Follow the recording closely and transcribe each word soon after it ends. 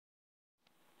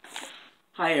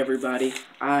Hi everybody,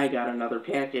 I got another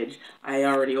package. I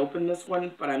already opened this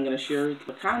one, but I'm going to share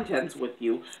the contents with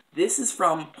you. This is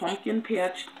from Pumpkin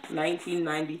Patch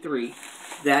 1993.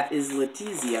 That is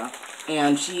Leticia,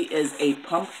 and she is a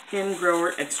pumpkin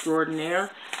grower extraordinaire.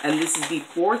 And this is the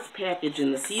fourth package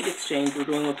in the seed exchange we're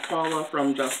doing with Paula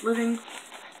from Just Living.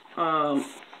 Oh,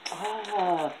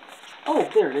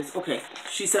 there it is. Okay,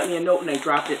 she sent me a note and I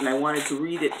dropped it, and I wanted to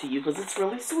read it to you because it's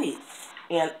really sweet.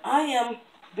 And I am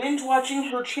binge watching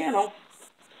her channel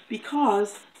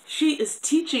because she is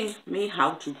teaching me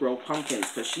how to grow pumpkins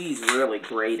because she's really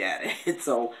great at it.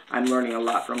 So I'm learning a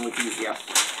lot from Wikipedia.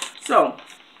 So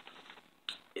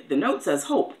the note says,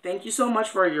 "Hope, thank you so much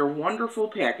for your wonderful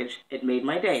package. It made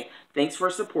my day. Thanks for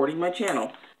supporting my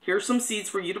channel. Here's some seeds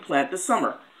for you to plant this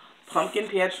summer. Pumpkin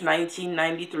Patch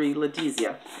 1993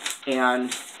 Leticia."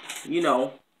 And you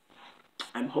know,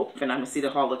 I'm Hope and I'm a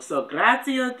seedaholic, so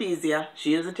grazie Leticia.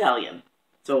 She is Italian.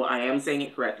 So I am saying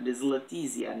it correct. It is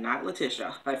Leticia, not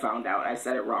Letitia. I found out. I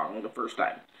said it wrong the first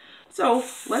time. So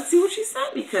let's see what she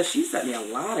sent me, because she sent me a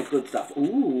lot of good stuff.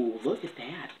 Ooh, look at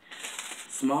that.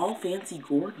 Small fancy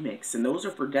gourd mix. And those are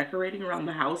for decorating around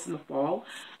the house in the fall.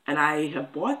 And I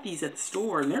have bought these at the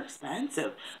store, and they're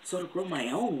expensive. So to grow my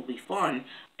own will be fun.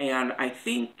 And I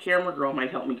think Camera Girl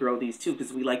might help me grow these too,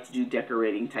 because we like to do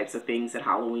decorating types of things at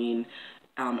Halloween.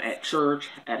 At church,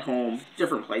 at home,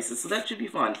 different places. So that should be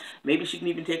fun. Maybe she can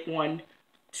even take one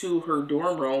to her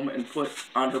dorm room and put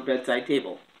on her bedside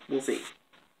table. We'll see.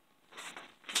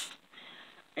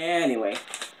 Anyway,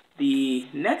 the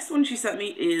next one she sent me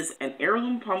is an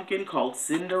heirloom pumpkin called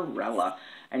Cinderella.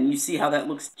 And you see how that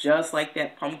looks just like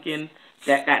that pumpkin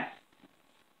that got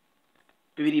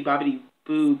bibbidi bobbidi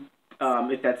boo.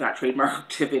 If that's not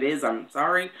trademarked, if it is, I'm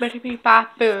sorry. Bibbidi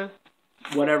bop boo.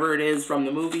 Whatever it is from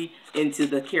the movie into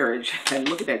the carriage. And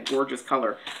look at that gorgeous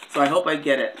color. So I hope I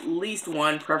get at least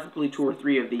one, preferably 2 or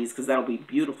 3 of these, because that'll be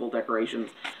beautiful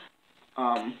decorations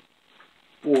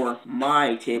for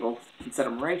my table. And set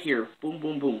them right here. Boom,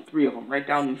 boom, boom. 3 of them right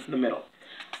down the middle.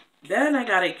 Then I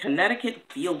got a Connecticut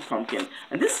field pumpkin.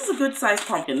 And this is a good sized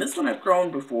pumpkin. This one I've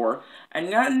grown before and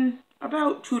gotten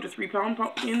about 2 to 3 pound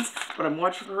pumpkins. But I'm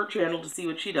watching her channel to see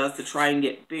what she does to try and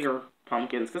get bigger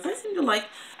pumpkins, because I seem to like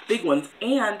big ones.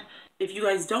 And if you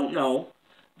guys don't know,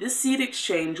 this seed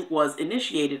exchange was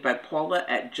initiated by Paula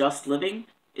at Just Living,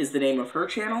 is the name of her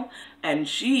channel, and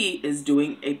she is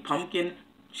doing a pumpkin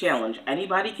challenge.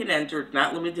 Anybody can enter,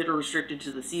 not limited or restricted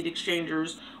to the seed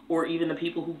exchangers or even the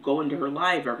people who go into her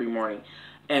live every morning.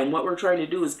 And what we're trying to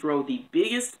do is grow the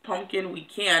biggest pumpkin we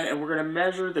can, and we're going to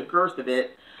measure the girth of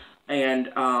it.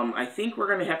 And I think we're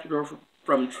going to have to grow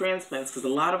from transplants, because a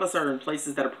lot of us are in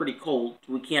places that are pretty cold.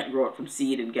 We can't grow it from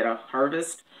seed and get a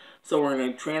harvest. So we're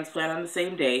going to transplant on the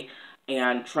same day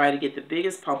and try to get the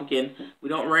biggest pumpkin. We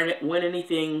don't win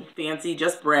anything fancy,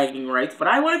 just bragging rights, but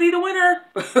I want to be the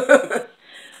winner.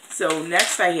 So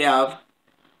next I have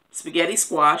spaghetti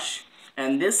squash,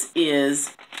 and this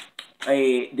is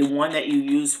the one that you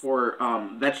use for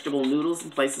vegetable noodles in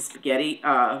place of spaghetti,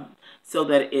 so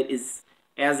that it is,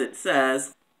 as it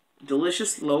says,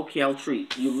 delicious low-cal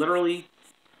treat. You literally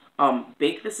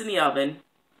bake this in the oven,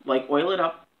 like oil it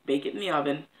up, bake it in the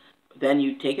oven, then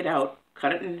you take it out,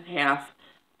 cut it in half,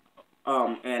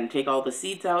 and take all the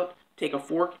seeds out, take a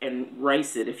fork and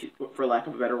rice it, if you, for lack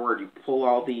of a better word. You pull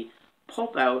all the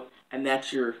pulp out, and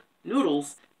that's your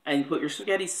noodles, and you put your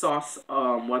spaghetti sauce,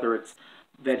 whether it's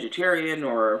vegetarian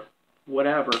or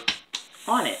whatever,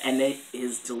 on it, and it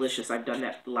is delicious. I've done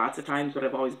that lots of times, but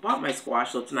I've always bought my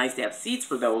squash, so it's nice to have seeds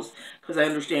for those, because I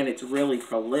understand it's really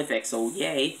prolific, so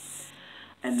yay.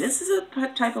 And this is a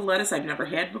type of lettuce I've never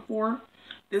had before.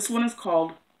 This one is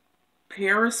called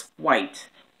Paris White,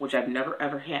 which I've never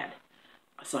ever had.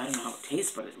 So I don't know how it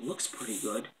tastes, but it looks pretty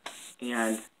good.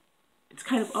 And it's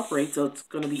kind of upright, so it's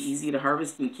going to be easy to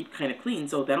harvest and keep kind of clean,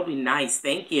 so that'll be nice.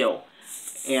 Thank you.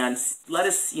 And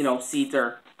lettuce, you know, seeds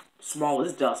are small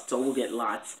as dust, so we'll get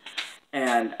lots.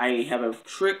 And I have a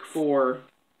trick for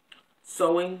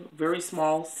sowing very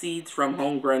small seeds from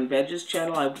Homegrown Veggies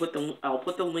channel. I'll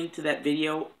put the link to that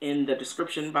video in the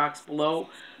description box below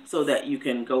so that you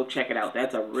can go check it out.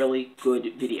 That's a really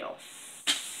good video.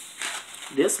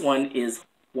 This one is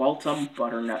Waltham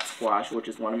butternut squash, which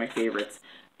is one of my favorites.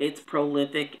 It's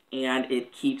prolific and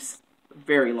it keeps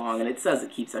very long, and it says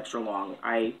it keeps extra long.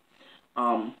 I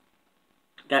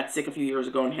got sick a few years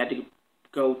ago and had to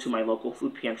go to my local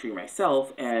food pantry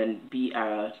myself and be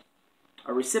a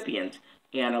recipient.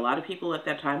 And a lot of people at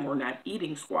that time were not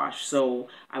eating squash, so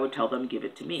I would tell them, give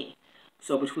it to me.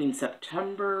 So between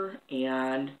September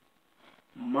and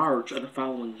March of the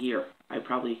following year, I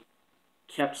probably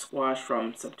kept squash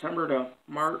from September to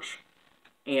March,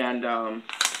 And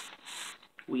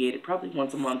we ate it probably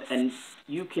once a month. And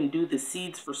you can do the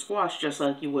seeds for squash just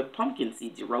like you would pumpkin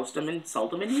seeds. You roast them and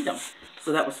salt them and eat them.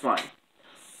 So that was fun.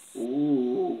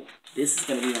 Ooh, this is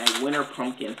going to be my winter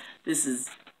pumpkin. This is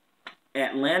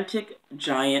Atlantic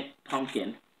Giant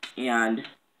Pumpkin. And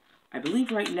I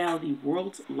believe right now the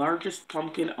world's largest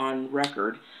pumpkin on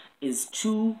record is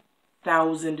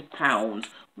 2,000 pounds,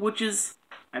 which is,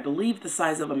 I believe, the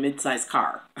size of a mid-sized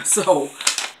car. So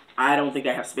I don't think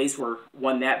I have space for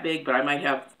one that big, but I might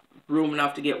have room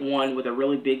enough to get one with a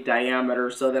really big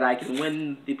diameter so that I can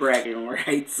win the bragging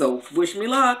rights. So wish me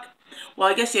luck. Well,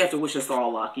 I guess you have to wish us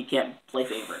all luck. You can't play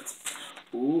favorites.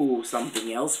 Ooh,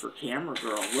 something else for Camera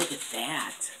Girl. Look at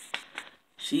that.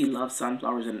 She loves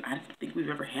sunflowers, and I don't think we've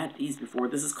ever had these before.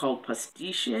 This is called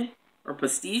pastiche,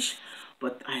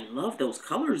 but I love those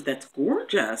colors. That's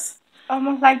gorgeous.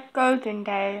 Almost like Golden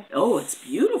Days. Oh, it's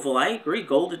beautiful. I agree.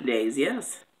 Golden Days,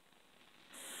 yes.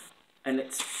 And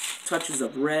it's touches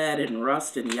of red and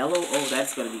rust and yellow. Oh,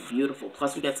 that's going to be beautiful.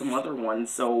 Plus, we got some other ones,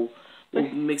 so we'll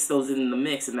mix those in the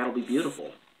mix, and that'll be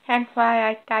beautiful. That's why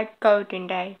I like Golden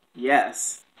Days.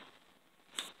 Yes.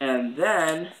 And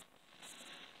then,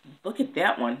 look at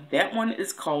that one. That one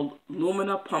is called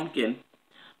Lumina Pumpkin.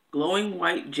 Glowing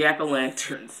white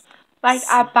jack-o'-lanterns. Like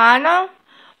albino?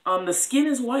 The skin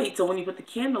is white, so when you put the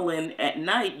candle in at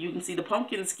night, you can see the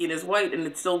pumpkin skin is white and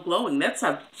it's still glowing. That's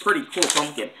a pretty cool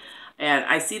pumpkin. And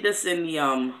I see this in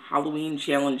the Halloween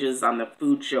challenges on the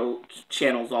food show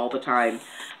channels all the time.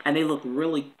 And they look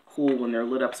really cool when they're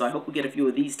lit up. So I hope we get a few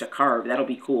of these to carve. That'll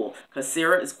be cool. Because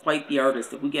Sarah is quite the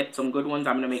artist. If we get some good ones,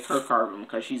 I'm going to make her carve them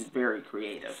because she's very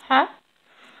creative. Huh?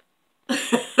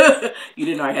 You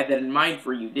didn't know I had that in mind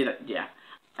for you, did I? Yeah.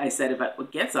 I said if I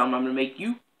would get some, I'm going to make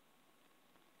you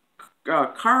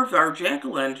carve our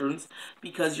jack-o'-lanterns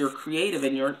because you're creative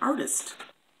and you're an artist.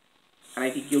 And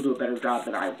I think you'll do a better job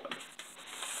than I would.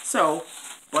 So,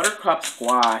 buttercup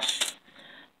squash.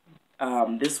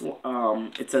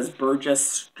 It says Burgess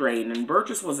strain. And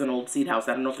Burgess was an old seed house.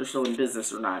 I don't know if they're still in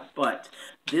business or not. But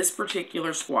this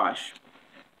particular squash,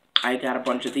 I got a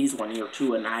bunch of these one year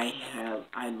too. And I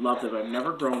love them. I've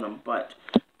never grown them. But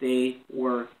they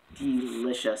were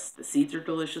delicious. The seeds are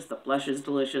delicious. The flesh is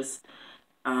delicious.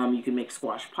 You can make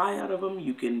squash pie out of them.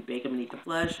 You can bake them and eat the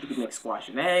flesh. You can make squash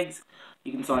and eggs.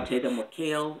 You can saute them with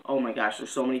kale. Oh my gosh, there's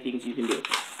so many things you can do.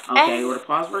 Okay, we're going to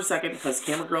pause for a second because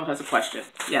Camera Girl has a question.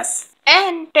 Yes?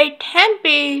 And they can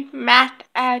be mashed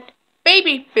as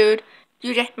baby food.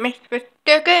 You just mix with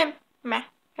sugar and mash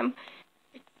them.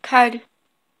 Because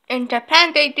in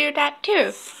Japan they do that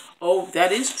too. Oh,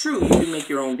 that is true. You can make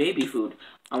your own baby food.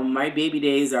 My baby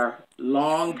days are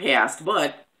long past,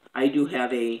 but I do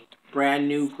have a brand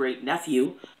new great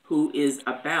nephew who is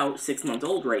about 6 months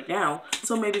old right now.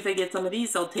 So maybe if I get some of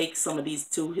these, I'll take some of these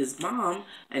to his mom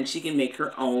and she can make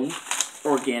her own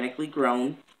organically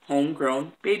grown,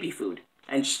 homegrown baby food.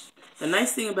 And the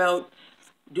nice thing about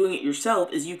doing it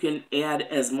yourself is you can add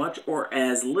as much or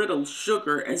as little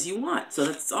sugar as you want. So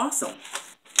that's awesome.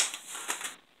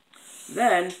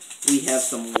 Then we have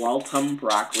some Waltham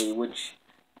broccoli, which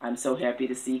I'm so happy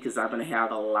to see because I'm going to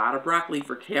have a lot of broccoli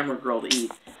for Camera Girl to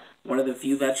eat. One of the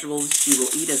few vegetables she will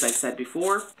eat, as I said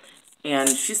before. And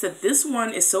she said this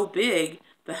one is so big,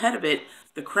 the head of it,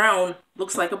 the crown,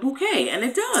 looks like a bouquet. And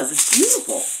it does. It's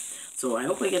beautiful. So I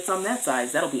hope I get some that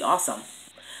size. That'll be awesome.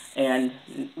 And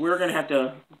we're going to have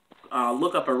to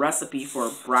look up a recipe for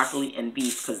broccoli and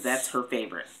beef because that's her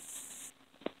favorite.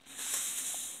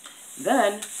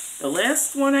 Then the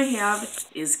last one I have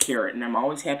is carrot. And I'm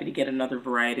always happy to get another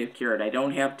variety of carrot. I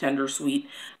don't have tender sweet.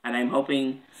 And I'm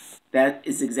hoping that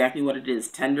is exactly what it is,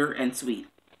 tender and sweet.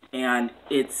 And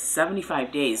it's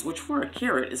 75 days, which for a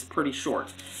carrot is pretty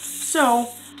short. So,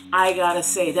 I gotta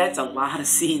say, that's a lot of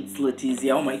seeds,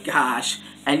 Letizia. Oh my gosh.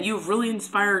 And you've really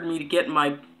inspired me to get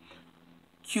my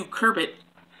cucurbit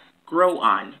grow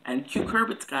on. And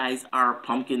cucurbits, guys, are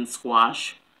pumpkin,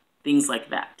 squash, things like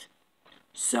that.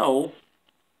 So,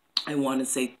 I want to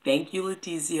say thank you,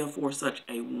 Letizia, for such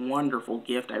a wonderful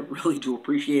gift. I really do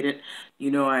appreciate it.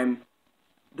 You know I'm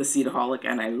the Seedaholic,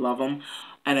 and I love them.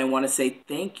 And I want to say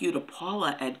thank you to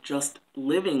Paula at Just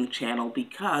Living channel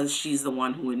because she's the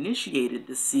one who initiated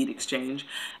the seed exchange.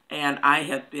 And I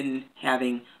have been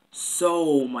having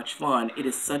so much fun. It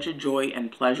is such a joy and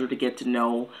pleasure to get to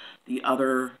know the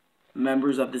other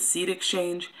members of the seed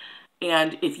exchange.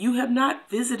 And if you have not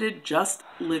visited Just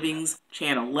Living's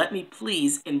channel, let me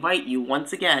please invite you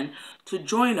once again to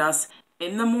join us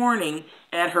in the morning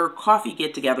at her coffee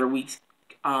get-together. We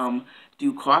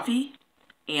do coffee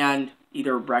and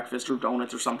either breakfast or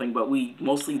donuts or something, but we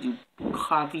mostly do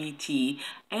coffee, tea,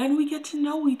 and we get to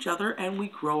know each other and we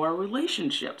grow our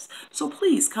relationships. So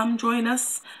please come join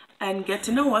us and get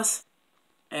to know us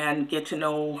and get to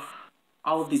know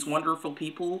all of these wonderful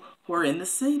people who are in the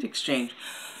seed exchange.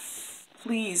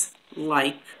 Please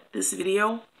like this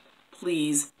video.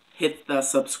 Please hit the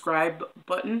subscribe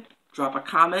button, drop a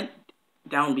comment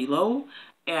down below,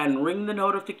 and ring the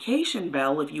notification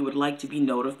bell if you would like to be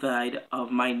notified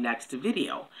of my next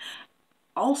video.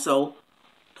 Also,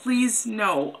 please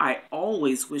know I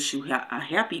always wish you a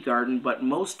happy garden, but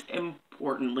most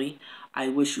importantly, I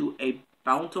wish you a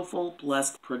bountiful,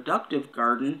 blessed, productive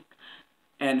garden,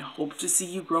 and hope to see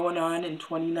you growing on in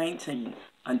 2019.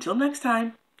 Until next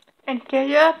time. And give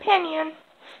your opinion.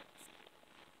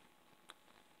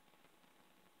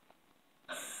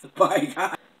 Bye,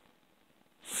 guys.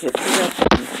 Hit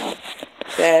the button.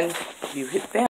 Then you hit that.